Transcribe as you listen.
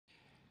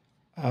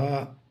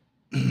Uh,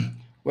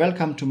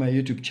 Welcome to my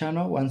YouTube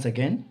channel once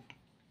again.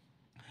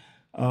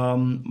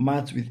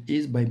 Maths with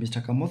Ease by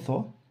Mr.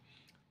 Kamotho.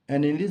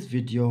 And in this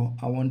video,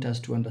 I want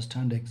us to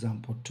understand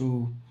example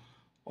 2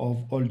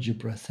 of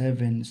Algebra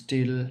 7,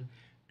 still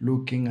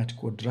looking at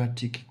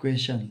quadratic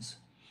equations.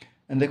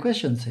 And the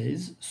question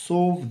says,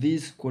 solve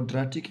these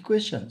quadratic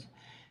equations.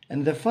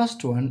 And the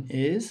first one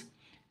is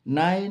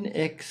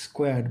 9x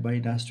squared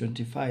minus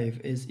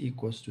 25 is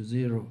equals to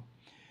 0.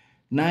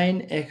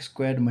 9x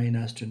squared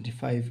minus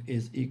 25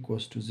 is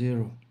equals to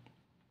 0.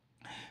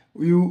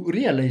 You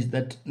realize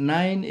that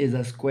 9 is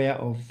a square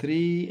of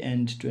 3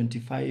 and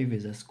 25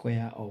 is a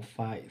square of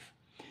 5.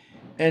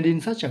 And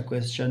in such a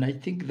question, I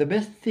think the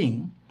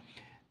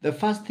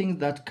first thing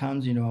that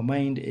comes in our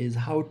mind is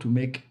how to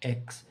make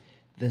x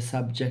the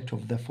subject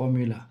of the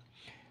formula.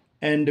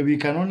 And we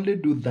can only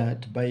do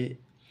that by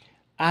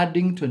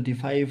adding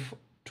 25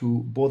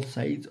 to both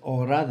sides,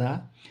 or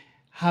rather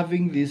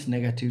having this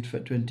negative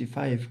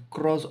 25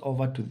 cross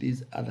over to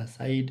this other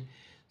side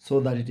so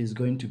that it is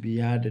going to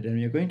be added, and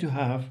we are going to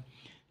have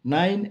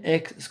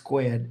 9x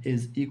squared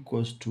is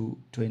equals to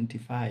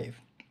 25.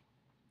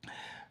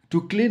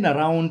 To clean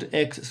around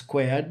x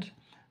squared,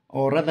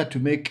 or rather to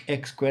make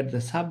x squared the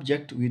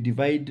subject, we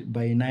divide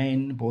by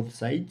 9 both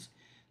sides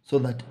so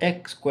that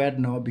x squared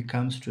now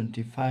becomes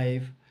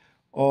 25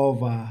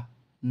 over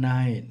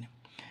 9.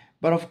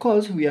 But of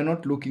course, we are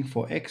not looking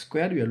for x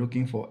squared, we are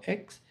looking for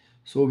x.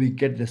 So we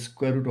get the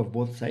square root of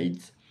both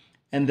sides.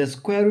 And the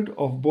square root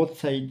of both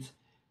sides,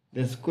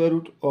 the square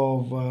root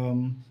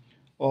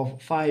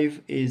of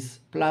 5 is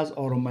plus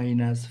or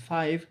minus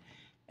 5.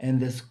 And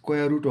the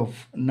square root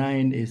of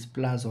 9 is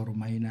plus or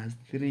minus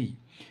 3.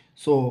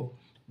 So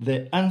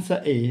the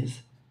answer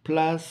is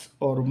plus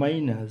or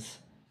minus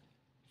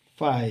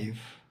 5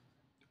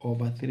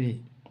 over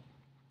 3.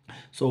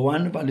 So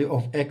one value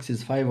of x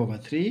is 5 over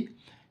 3.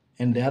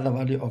 And the other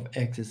value of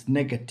x is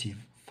negative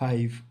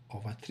 5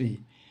 over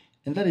 3.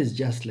 And that is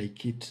just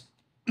like it.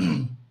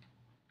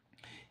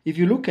 If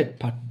you look at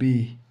part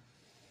B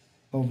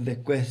of the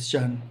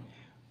question,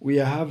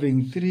 we are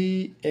having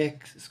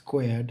 3x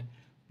squared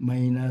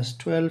minus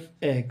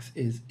 12x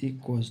is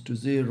equals to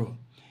 0.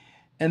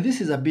 And this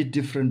is a bit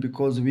different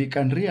because we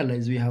can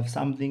realize we have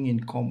something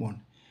in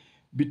common.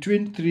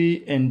 Between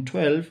 3 and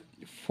 12,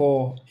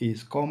 4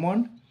 is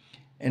common.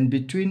 And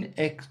between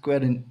x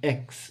squared and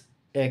x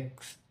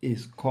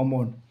is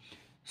common.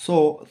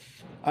 So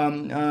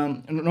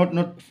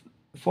not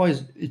 4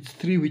 is, it's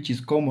 3 which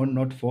is common,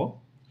 not 4.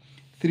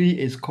 3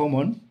 is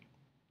common,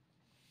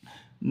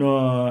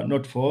 no,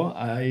 not 4.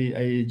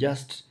 I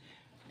just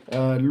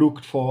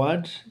looked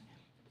forward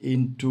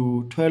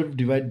into 12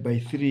 divided by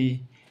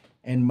 3,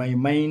 and my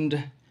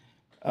mind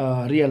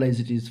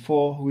realized it is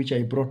 4, which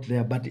I brought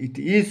there, but it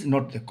is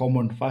not the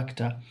common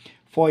factor.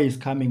 4 is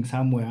coming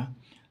somewhere,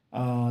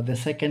 the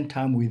second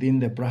term within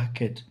the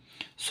bracket.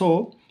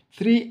 So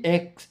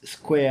 3x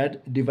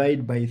squared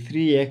divided by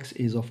 3x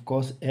is of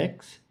course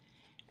x,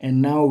 and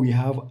now we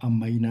have a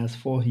minus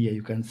 4 here,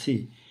 you can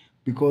see,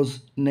 because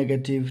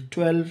negative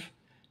 12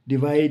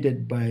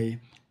 divided by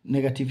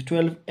negative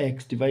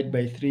 12x divided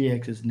by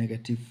 3x is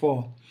negative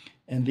 4,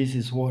 and this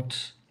is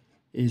what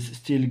is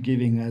still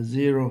giving us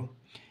 0.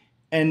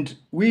 And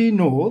we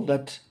know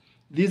that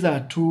these are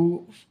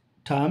two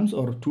terms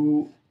or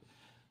two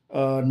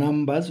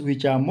numbers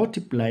which are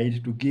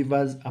multiplied to give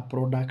us a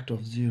product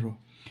of 0.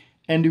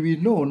 And we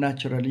know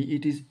naturally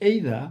it is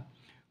either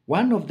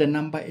one of the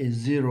number is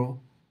 0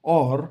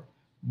 or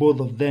both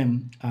of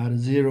them are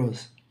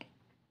zeros.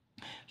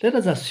 Let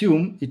us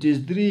assume it is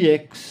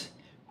 3x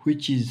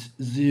which is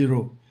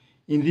 0.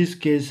 In this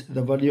case,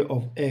 the value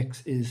of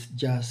x is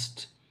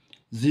just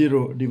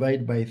 0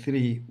 divided by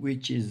 3,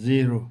 which is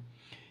 0.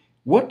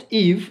 What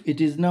if it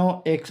is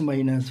now x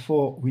minus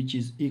 4, which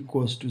is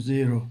equals to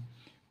 0,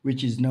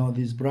 which is now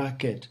this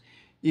bracket?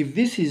 If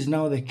this is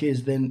now the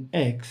case, then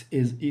x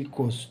is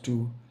equals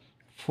to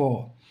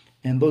 4.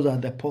 And those are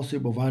the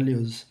possible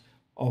values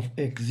of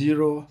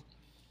x0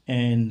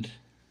 and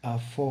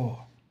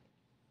 4.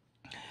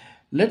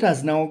 Let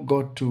us now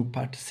go to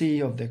part C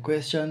of the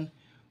question,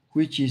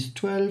 which is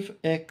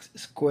 12x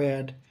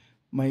squared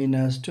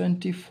minus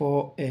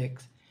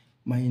 24x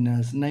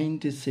minus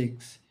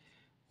 96,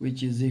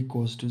 which is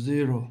equals to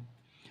 0.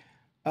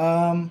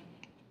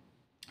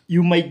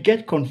 You might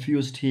get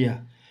confused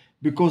here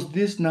because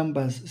these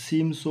numbers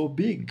seem so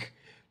big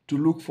to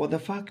look for the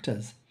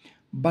factors.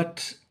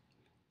 But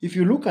if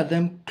you look at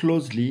them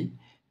closely,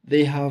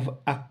 they have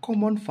a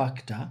common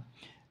factor.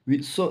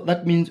 So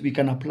that means we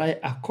can apply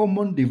a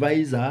common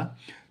divisor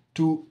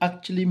to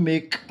actually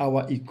make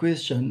our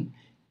equation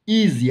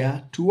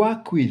easier to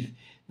work with.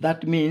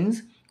 That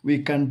means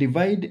we can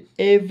divide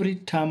every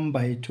term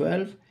by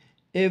 12,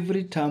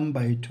 every term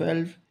by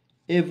 12,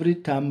 every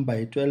term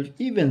by 12,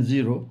 even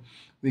 0,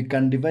 we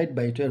can divide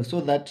by 12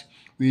 so that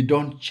we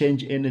don't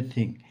change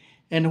anything.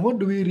 And what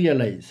do we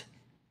realize?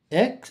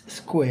 X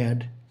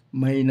squared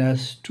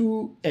minus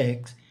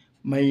 2x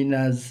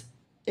minus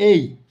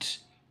 8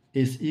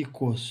 is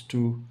equals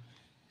to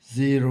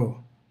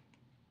 0.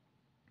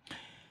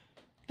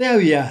 There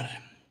we are.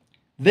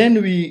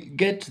 Then we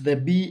get the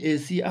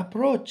BAC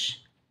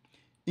approach.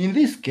 In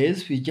this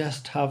case, we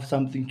just have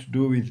something to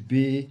do with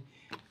B.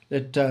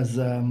 Let us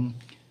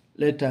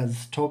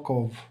talk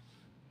of,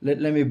 let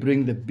me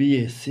bring the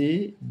BAC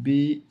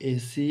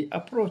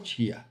approach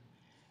here.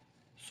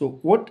 So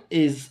what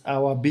is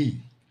our B?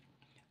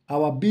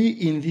 Our B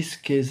in this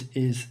case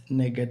is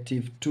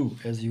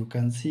 -2, as you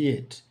can see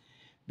it,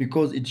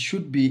 because it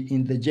should be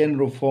in the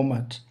general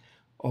format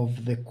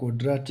of the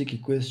quadratic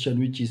equation,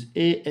 which is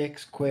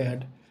ax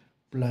squared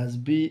plus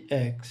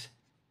bx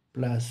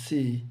plus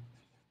c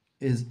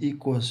is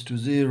equals to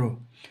 0.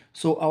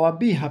 So our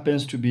b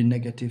happens to be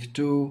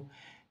 -2,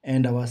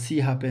 and our c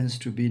happens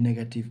to be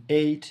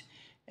 -8,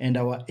 and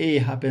our a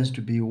happens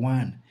to be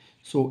 1.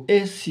 So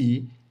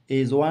ac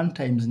is 1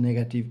 times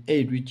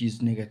 -8, which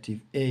is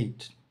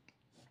 -8.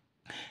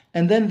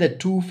 And then the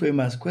two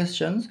famous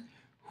questions: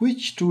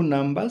 which two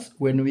numbers,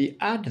 when we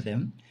add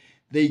them,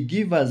 they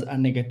give us a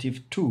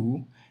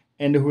 -2,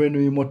 and when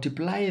we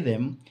multiply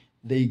them,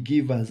 they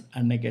give us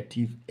a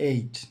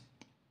 -8.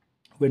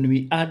 When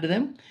we add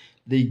them,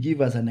 they give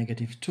us a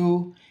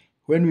 -2.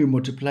 When we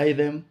multiply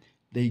them,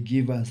 they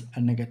give us a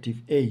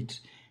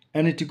 -8.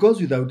 And it goes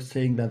without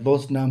saying that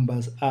those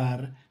numbers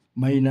are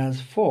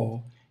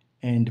 -4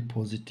 and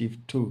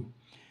 +2.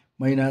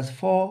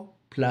 -4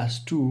 plus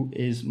 2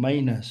 is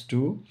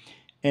 -2,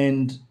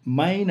 and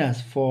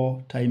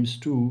 -4 times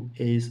 2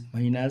 is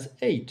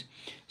 -8.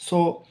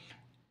 So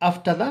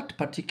after that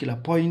particular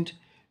point,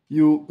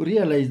 you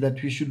realize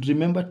that we should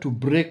remember to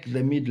break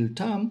the middle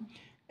term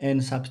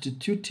and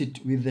substitute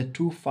it with the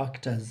two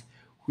factors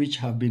which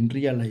have been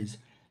realized.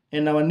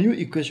 And our new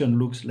equation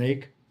looks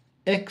like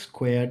x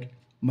squared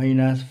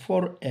minus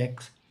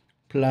 4x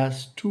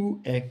plus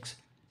 2x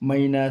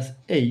minus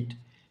 8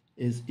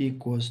 is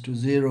equals to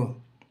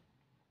 0.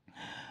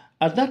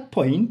 At that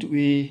point,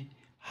 we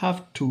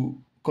have to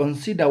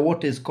consider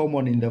what is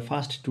common in the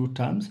first two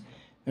terms.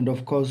 And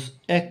of course,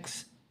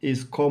 x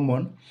is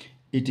common.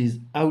 It is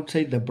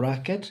outside the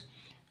bracket.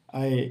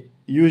 I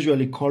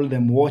usually call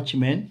them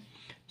watchmen.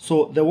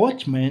 So the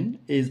watchman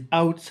is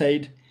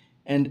outside,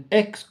 and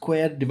x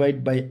squared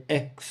divided by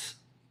x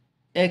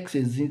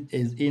is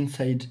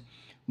inside,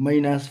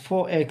 minus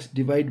 4x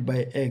divided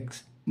by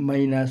x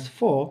minus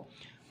 4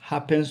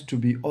 happens to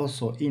be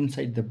also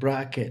inside the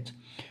bracket.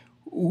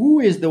 Who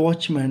is the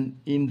watchman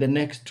in the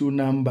next two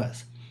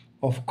numbers?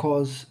 Of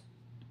course,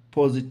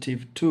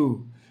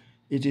 +2.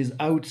 It is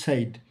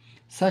outside,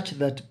 such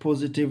that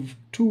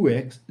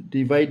 +2x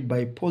divided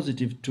by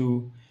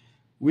 +2,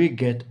 we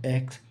get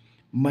x,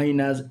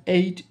 minus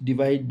 8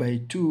 divided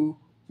by 2,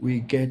 we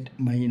get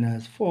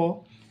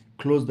 -4,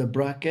 close the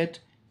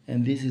bracket,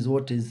 and this is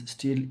what is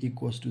still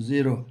equals to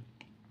 0.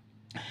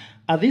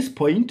 At this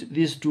point,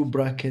 these two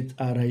brackets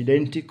are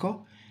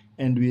identical,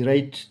 and we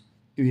write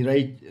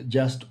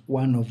just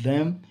one of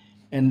them,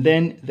 and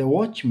then the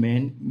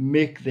watchmen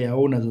make their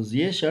own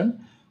association,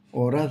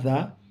 or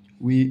rather,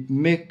 we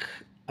make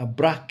a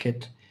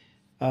bracket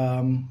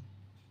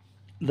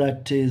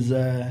that is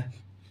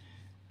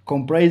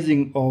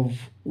comprising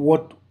of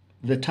what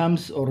the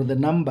terms or the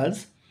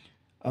numbers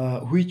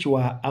which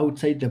were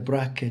outside the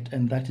bracket,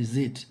 and that is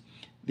it.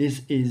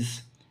 This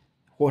is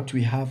what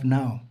we have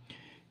now.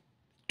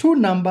 Two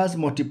numbers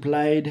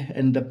multiplied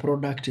and the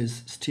product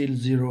is still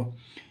 0.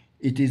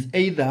 It is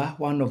either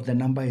one of the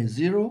number is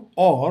 0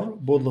 or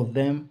both of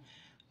them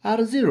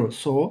are 0.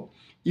 So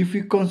if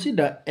we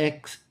consider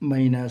x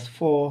minus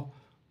 4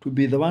 to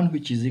be the one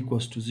which is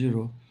equals to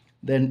 0,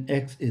 then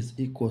x is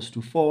equals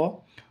to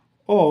 4.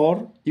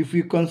 Or if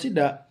we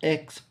consider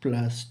x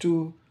plus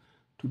 2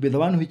 to be the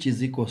one which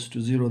is equals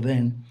to 0,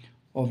 then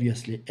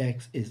obviously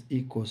x is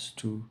equals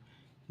to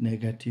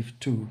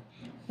 -2.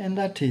 And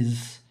that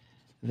is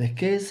the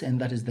case,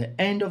 and that is the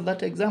end of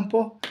that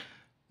example.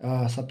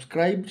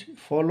 Subscribe,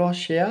 follow,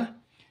 share,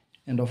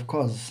 and of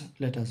course,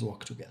 let us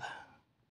work together.